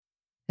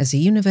As a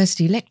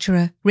university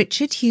lecturer,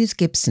 Richard Hughes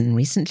Gibson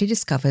recently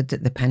discovered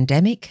that the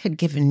pandemic had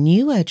given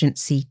new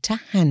urgency to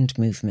hand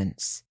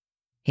movements.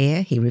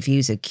 Here he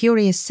reviews a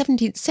curious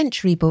 17th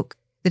century book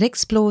that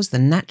explores the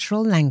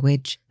natural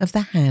language of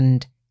the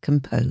hand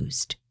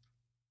composed.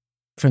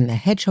 From the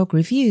Hedgehog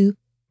Review,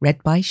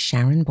 read by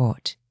Sharon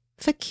Bott,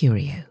 for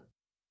Curio.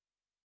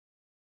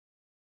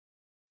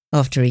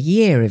 After a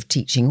year of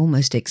teaching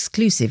almost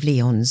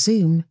exclusively on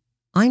Zoom,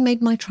 I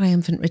made my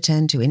triumphant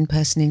return to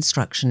in-person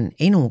instruction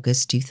in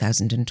August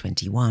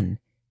 2021.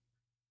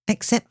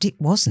 Except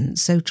it wasn't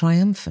so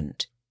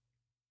triumphant.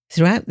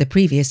 Throughout the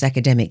previous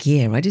academic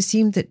year, I'd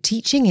assumed that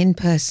teaching in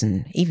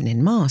person, even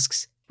in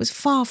masks, was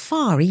far,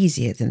 far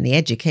easier than the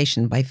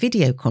education by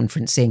video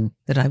conferencing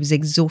that I was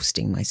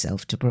exhausting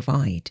myself to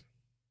provide.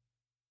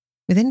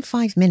 Within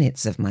 5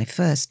 minutes of my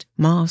first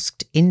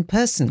masked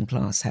in-person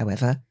class,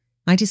 however,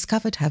 I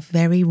discovered how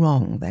very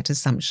wrong that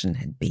assumption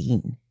had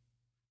been.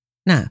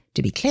 Now,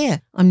 to be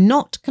clear, I'm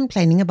not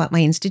complaining about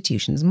my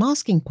institution's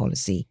masking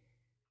policy.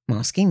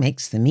 Masking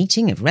makes the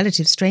meeting of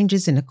relative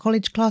strangers in a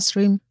college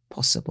classroom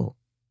possible.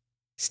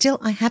 Still,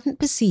 I hadn't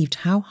perceived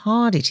how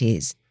hard it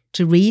is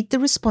to read the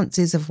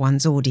responses of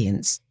one's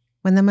audience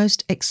when the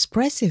most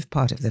expressive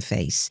part of the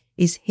face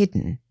is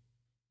hidden.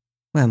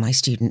 Were my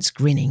students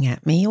grinning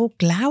at me or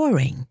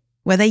glowering?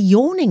 Were they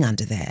yawning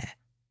under there?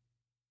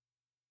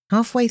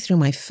 Halfway through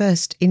my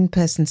first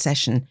in-person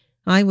session,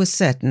 I was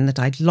certain that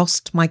I'd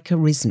lost my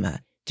charisma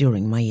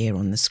during my year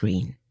on the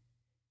screen.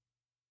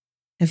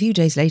 A few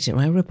days later,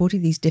 I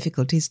reported these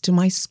difficulties to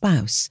my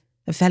spouse,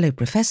 a fellow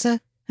professor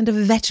and a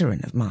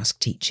veteran of mask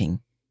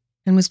teaching,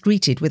 and was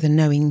greeted with a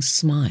knowing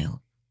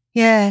smile.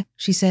 "Yeah,"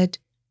 she said,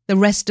 "the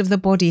rest of the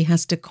body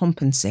has to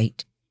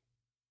compensate."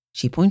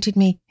 She pointed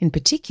me, in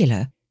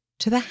particular,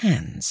 to the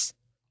hands.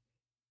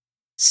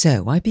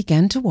 So I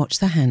began to watch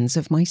the hands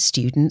of my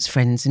students,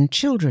 friends and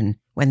children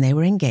when they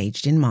were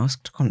engaged in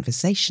masked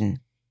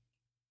conversation,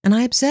 and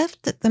I observed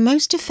that the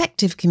most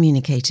effective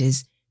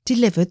communicators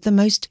delivered the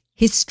most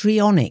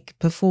histrionic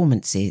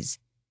performances.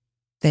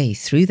 They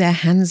threw their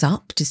hands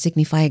up to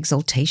signify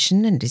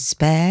exultation and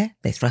despair,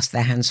 they thrust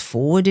their hands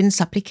forward in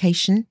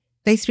supplication,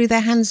 they threw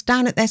their hands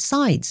down at their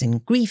sides in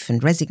grief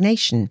and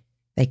resignation,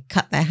 they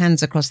cut their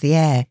hands across the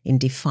air in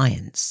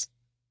defiance.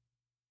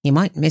 You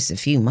might miss a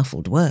few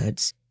muffled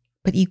words,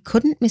 but you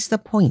couldn't miss the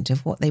point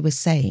of what they were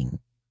saying.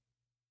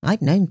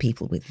 I'd known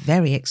people with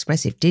very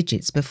expressive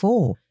digits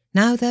before.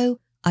 Now, though,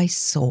 I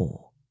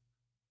saw.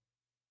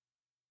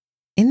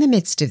 In the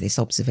midst of this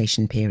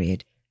observation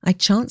period, I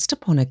chanced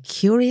upon a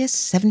curious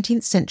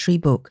 17th century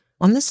book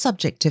on the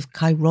subject of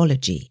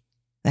chirology,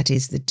 that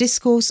is, the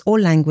discourse or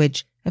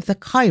language of the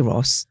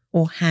kairos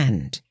or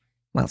hand,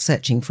 while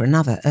searching for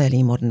another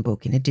early modern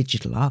book in a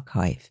digital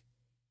archive.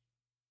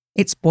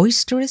 Its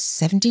boisterous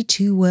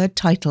 72-word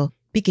title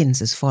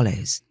begins as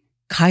follows: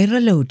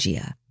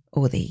 Chirologia,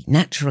 or the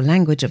natural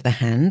language of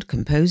the hand,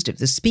 composed of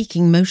the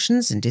speaking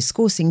motions and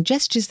discoursing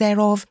gestures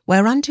thereof,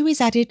 whereunto is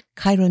added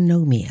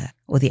chironomia,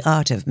 or the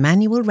art of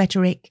manual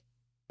rhetoric,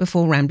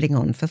 before rambling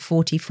on for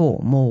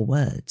 44 more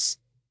words.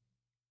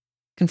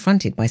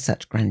 Confronted by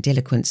such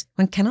grandiloquence,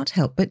 one cannot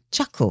help but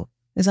chuckle,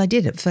 as I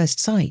did at first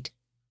sight,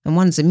 and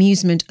one's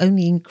amusement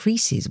only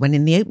increases when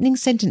in the opening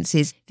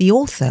sentences the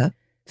author,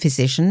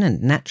 physician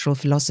and natural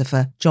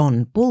philosopher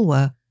John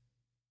Bulwer,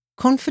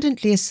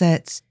 confidently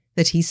asserts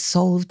that he's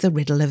solved the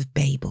riddle of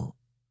Babel.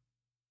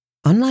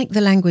 Unlike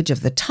the language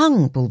of the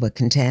tongue, Bulwer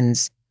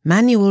contends,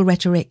 manual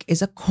rhetoric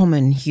is a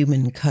common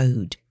human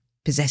code,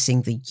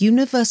 possessing the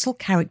universal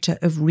character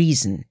of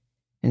reason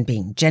and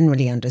being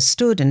generally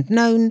understood and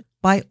known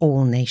by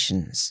all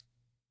nations.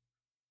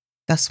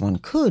 Thus one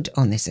could,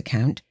 on this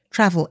account,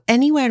 travel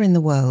anywhere in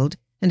the world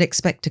and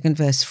expect to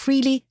converse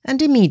freely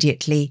and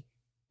immediately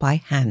by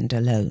hand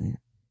alone.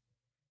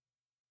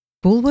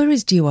 Bulwer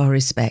is due our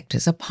respect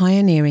as a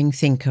pioneering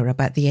thinker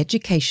about the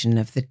education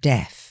of the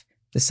deaf,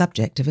 the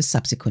subject of a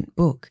subsequent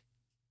book.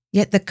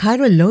 Yet the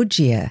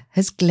chirologia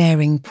has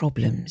glaring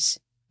problems,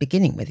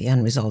 beginning with the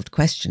unresolved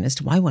question as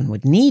to why one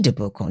would need a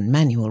book on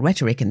manual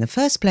rhetoric in the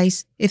first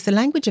place if the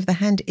language of the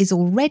hand is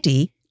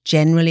already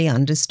generally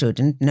understood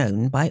and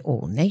known by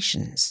all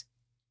nations.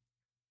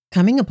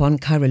 Coming upon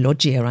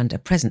chirologia under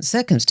present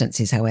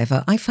circumstances,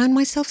 however, I found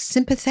myself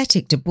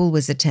sympathetic to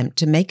Bulwer's attempt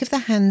to make of the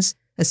hands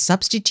a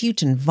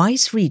substitute and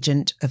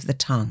vice-regent of the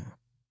tongue.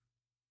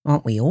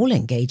 Aren't we all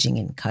engaging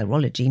in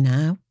chirology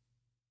now?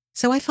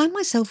 So I found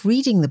myself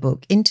reading the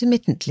book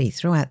intermittently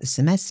throughout the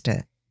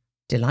semester,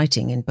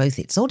 delighting in both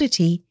its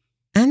oddity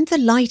and the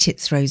light it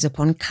throws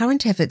upon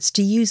current efforts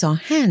to use our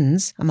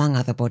hands, among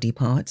other body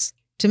parts,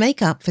 to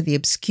make up for the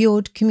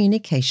obscured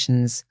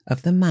communications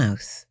of the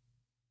mouth.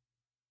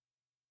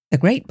 A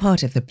great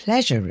part of the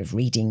pleasure of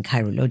reading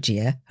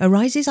chirologia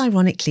arises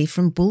ironically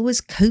from Bulwer's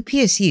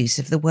copious use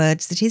of the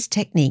words that his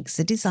techniques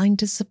are designed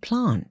to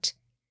supplant.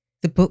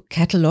 The book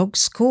catalogues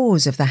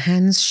scores of the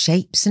hand's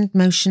shapes and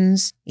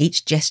motions,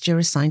 each gesture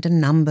assigned a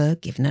number,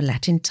 given a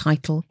Latin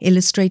title,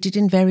 illustrated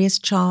in various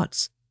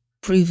charts,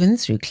 proven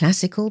through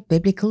classical,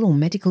 biblical or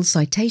medical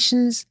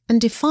citations,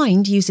 and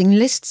defined using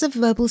lists of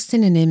verbal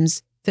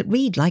synonyms that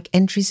read like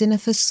entries in a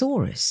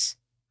thesaurus.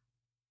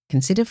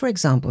 Consider, for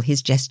example,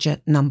 his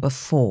gesture number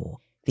 4,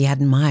 the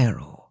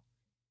admiro.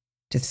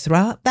 To throw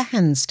up the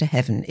hands to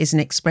heaven is an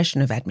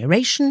expression of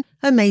admiration,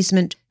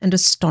 amazement, and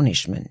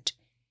astonishment,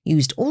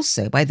 used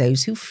also by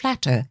those who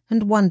flatter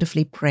and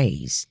wonderfully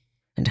praise,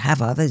 and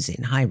have others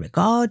in high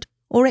regard,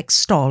 or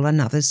extol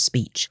another's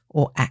speech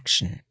or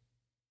action.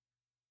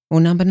 Or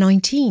number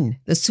 19,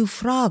 the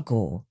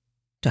suffrago.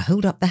 To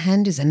hold up the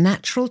hand is a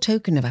natural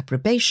token of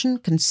approbation,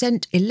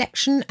 consent,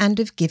 election, and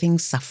of giving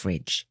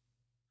suffrage.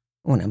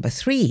 Or number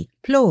 3,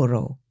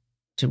 ploro.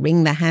 To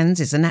wring the hands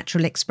is a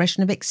natural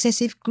expression of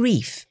excessive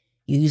grief,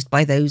 used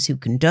by those who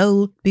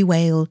condole,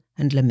 bewail,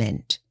 and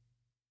lament.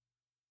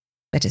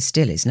 Better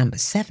still is number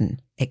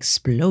 7,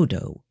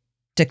 explodo.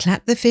 To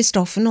clap the fist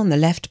often on the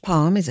left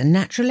palm is a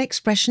natural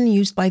expression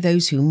used by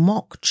those who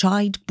mock,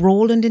 chide,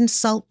 brawl and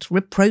insult,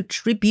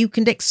 reproach, rebuke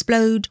and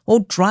explode,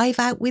 or drive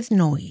out with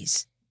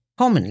noise,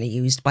 commonly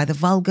used by the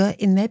vulgar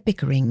in their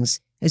bickerings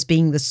as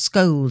being the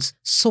scold's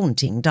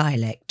saunting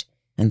dialect,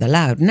 and the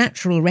loud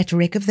natural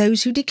rhetoric of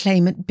those who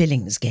declaim at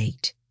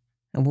Billingsgate,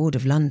 a ward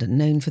of London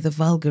known for the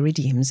vulgar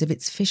idioms of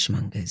its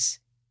fishmongers.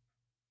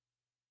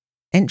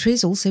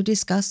 Entries also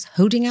discuss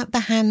holding out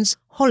the hands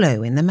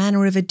hollow in the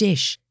manner of a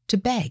dish to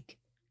beg,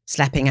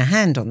 slapping a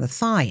hand on the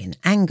thigh in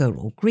anger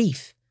or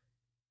grief,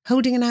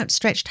 holding an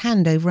outstretched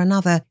hand over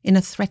another in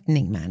a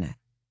threatening manner,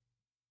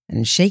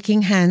 and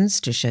shaking hands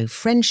to show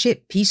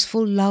friendship,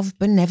 peaceful love,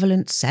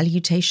 benevolent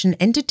salutation,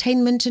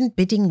 entertainment and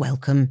bidding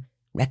welcome,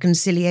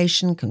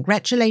 reconciliation,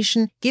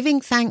 congratulation,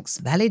 giving thanks,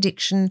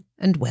 valediction,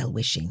 and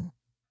well-wishing.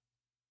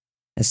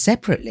 A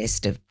separate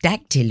list of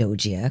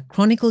dactylogia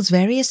chronicles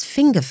various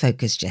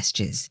finger-focus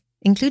gestures,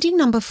 including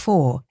number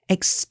 4,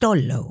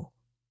 extollo.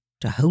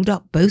 To hold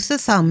up both the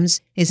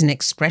thumbs is an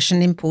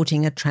expression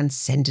importing a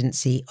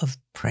transcendency of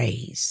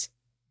praise.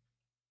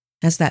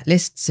 As that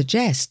list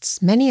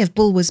suggests, many of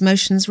Bulwer's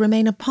motions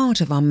remain a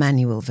part of our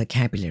manual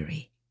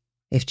vocabulary.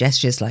 If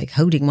gestures like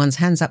holding one's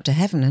hands up to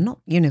heaven are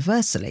not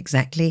universal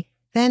exactly,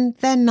 then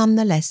they're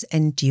nonetheless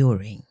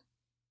enduring.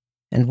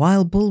 And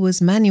while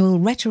Bulwer's manual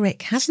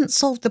rhetoric hasn't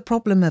solved the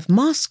problem of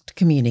masked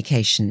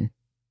communication,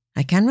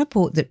 I can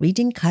report that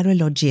reading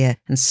chirologia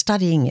and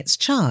studying its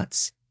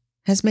charts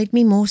has made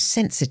me more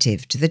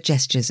sensitive to the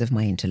gestures of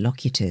my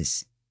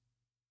interlocutors.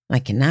 I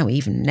can now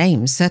even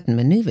name certain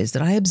manoeuvres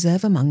that I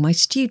observe among my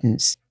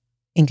students,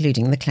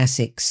 including the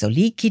classic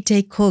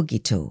sollicite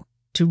cogito,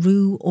 to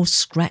rue or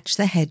scratch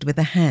the head with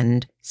a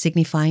hand,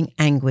 signifying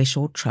anguish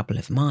or trouble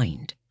of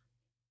mind,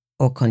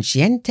 or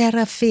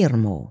conscientera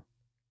firmo,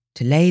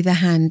 to lay the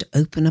hand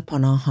open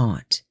upon our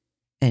heart,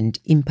 and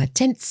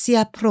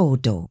impotentia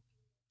prodo,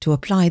 to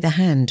apply the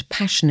hand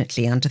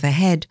passionately under the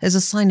head as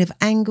a sign of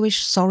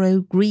anguish,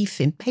 sorrow,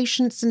 grief,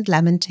 impatience and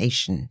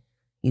lamentation,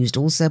 used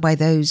also by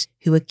those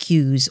who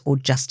accuse or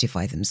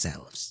justify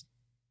themselves.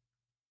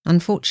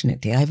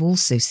 Unfortunately, I've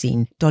also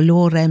seen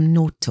dolorem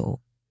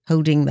noto,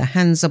 holding the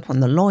hands upon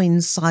the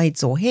loins,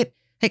 sides or hip,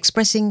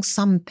 expressing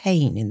some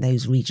pain in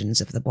those regions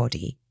of the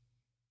body.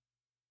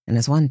 And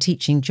as one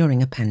teaching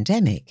during a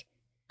pandemic,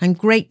 I'm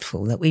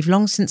grateful that we've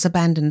long since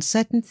abandoned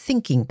certain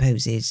thinking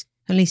poses,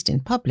 at least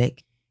in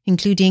public,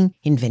 including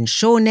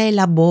inventione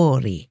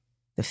labori,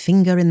 the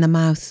finger in the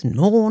mouth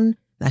gnawn,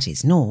 that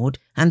is gnawed,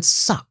 and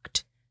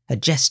sucked, a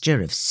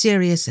gesture of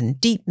serious and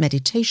deep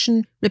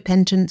meditation,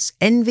 repentance,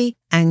 envy,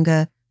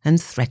 anger,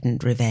 and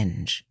threatened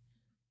revenge.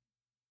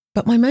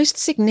 But my most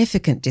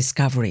significant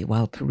discovery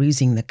while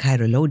perusing the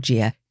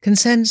chirologia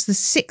concerns the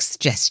 6th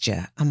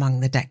gesture among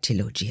the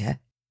dactylogia,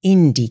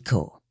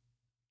 indico.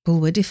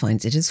 Bulwer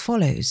defines it as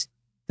follows: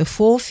 the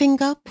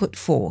forefinger put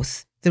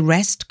forth, the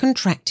rest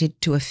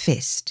contracted to a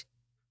fist,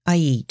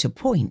 i.e. to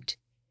point,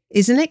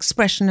 is an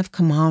expression of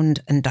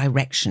command and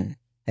direction,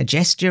 a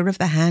gesture of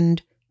the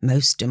hand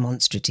most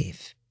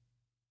demonstrative.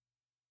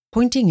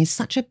 Pointing is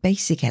such a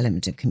basic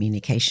element of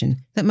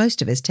communication that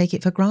most of us take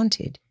it for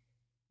granted.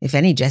 If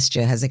any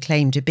gesture has a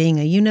claim to being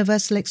a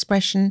universal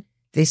expression,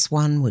 this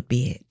one would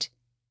be it.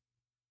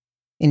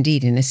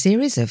 Indeed, in a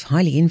series of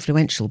highly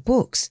influential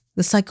books,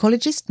 the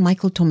psychologist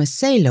Michael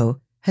Tomasello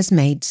has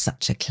made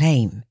such a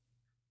claim.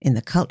 In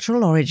The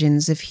Cultural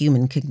Origins of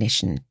Human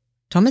Cognition,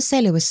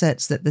 Tomasello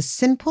asserts that the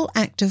simple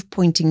act of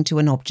pointing to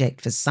an object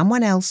for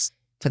someone else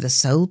for the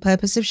sole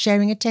purpose of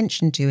sharing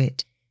attention to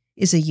it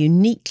is a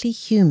uniquely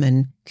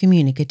human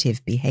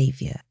communicative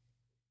behaviour.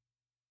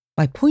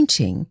 By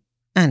pointing,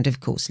 and of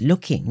course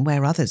looking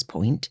where others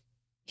point,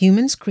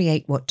 humans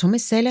create what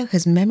Tomasello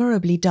has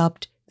memorably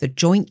dubbed the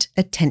joint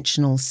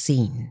attentional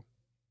scene.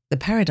 The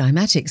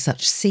paradigmatic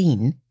such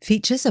scene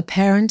features a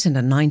parent and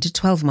a 9 to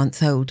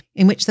 12-month-old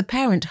in which the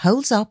parent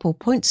holds up or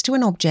points to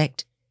an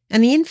object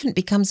and the infant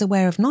becomes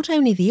aware of not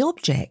only the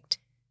object,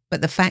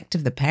 but the fact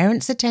of the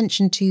parent's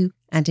attention to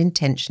and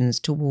intentions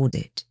toward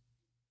it.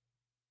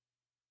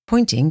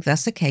 Pointing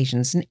thus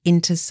occasions an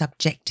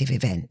intersubjective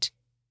event,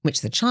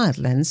 which the child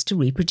learns to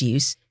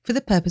reproduce for the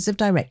purpose of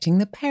directing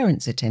the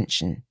parent's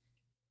attention.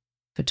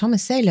 For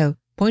Tomasello,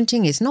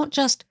 pointing is not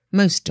just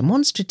most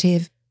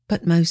demonstrative,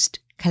 but most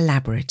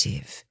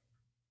collaborative.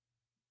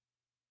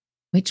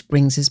 Which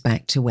brings us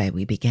back to where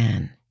we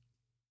began.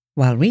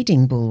 While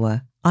reading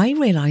Bulwer, I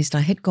realised I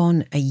had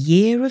gone a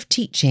year of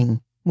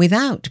teaching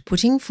without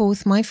putting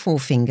forth my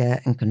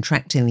forefinger and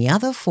contracting the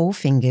other 4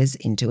 fingers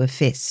into a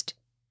fist.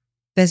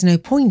 There's no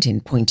point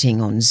in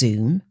pointing on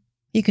Zoom.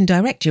 You can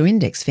direct your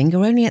index finger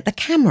only at the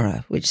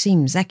camera, which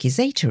seems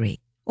accusatory,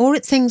 or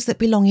at things that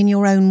belong in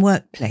your own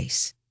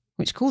workplace,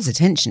 which calls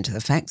attention to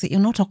the fact that you're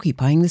not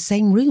occupying the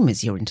same room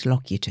as your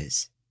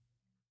interlocutors.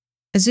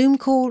 A Zoom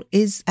call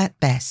is, at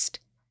best,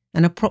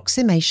 an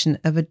approximation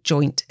of a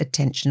joint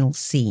attentional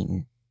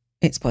scene,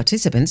 its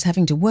participants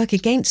having to work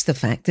against the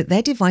fact that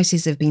their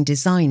devices have been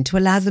designed to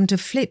allow them to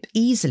flip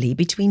easily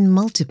between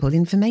multiple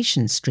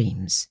information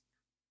streams.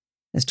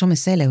 As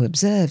Tomasello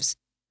observes,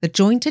 the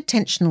joint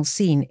attentional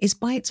scene is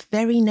by its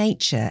very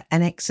nature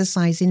an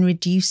exercise in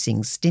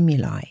reducing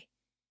stimuli.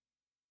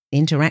 The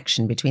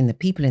interaction between the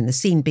people in the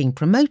scene being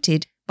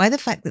promoted by the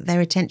fact that their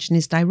attention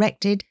is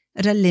directed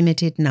at a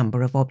limited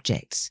number of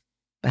objects,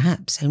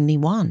 perhaps only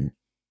one.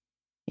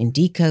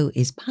 Indico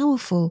is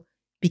powerful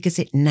because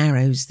it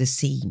narrows the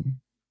scene.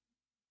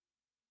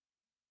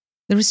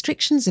 The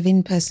restrictions of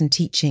in-person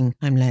teaching,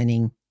 I'm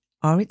learning,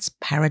 are its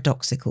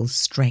paradoxical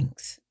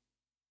strength.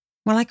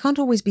 While I can't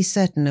always be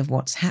certain of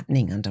what's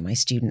happening under my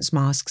students'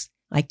 masks,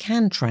 I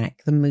can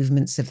track the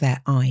movements of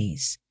their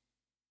eyes.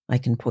 I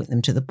can point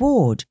them to the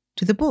board,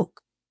 to the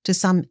book, to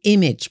some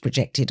image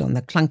projected on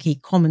the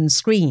clunky common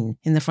screen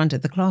in the front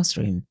of the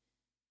classroom.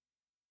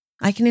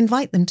 I can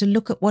invite them to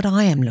look at what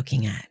I am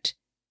looking at,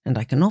 and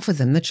I can offer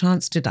them the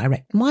chance to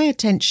direct my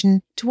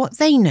attention to what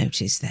they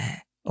notice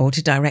there, or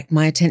to direct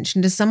my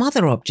attention to some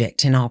other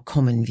object in our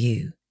common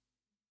view.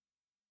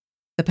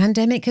 The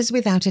pandemic has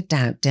without a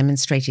doubt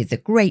demonstrated the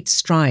great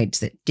strides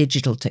that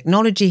digital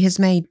technology has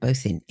made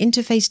both in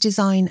interface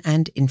design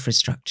and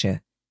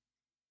infrastructure.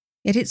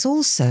 Yet it's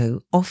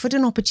also offered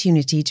an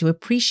opportunity to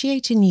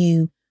appreciate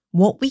anew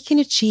what we can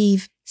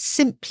achieve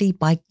simply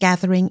by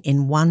gathering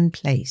in one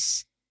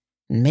place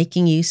and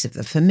making use of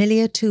the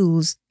familiar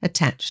tools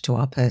attached to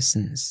our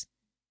persons.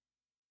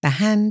 The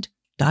hand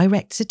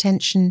directs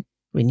attention,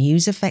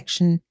 renews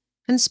affection,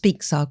 and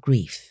speaks our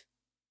grief.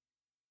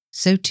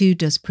 So too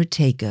does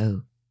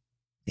Protego.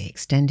 The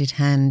extended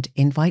hand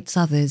invites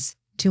others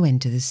to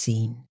enter the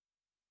scene.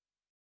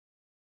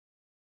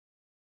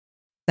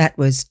 That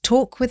was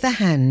Talk with the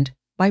Hand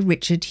by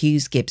Richard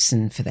Hughes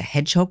Gibson for the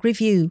Hedgehog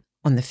Review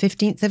on the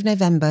 15th of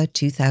November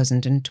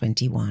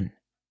 2021.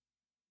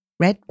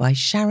 Read by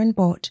Sharon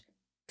Bott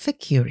for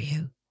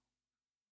Curio.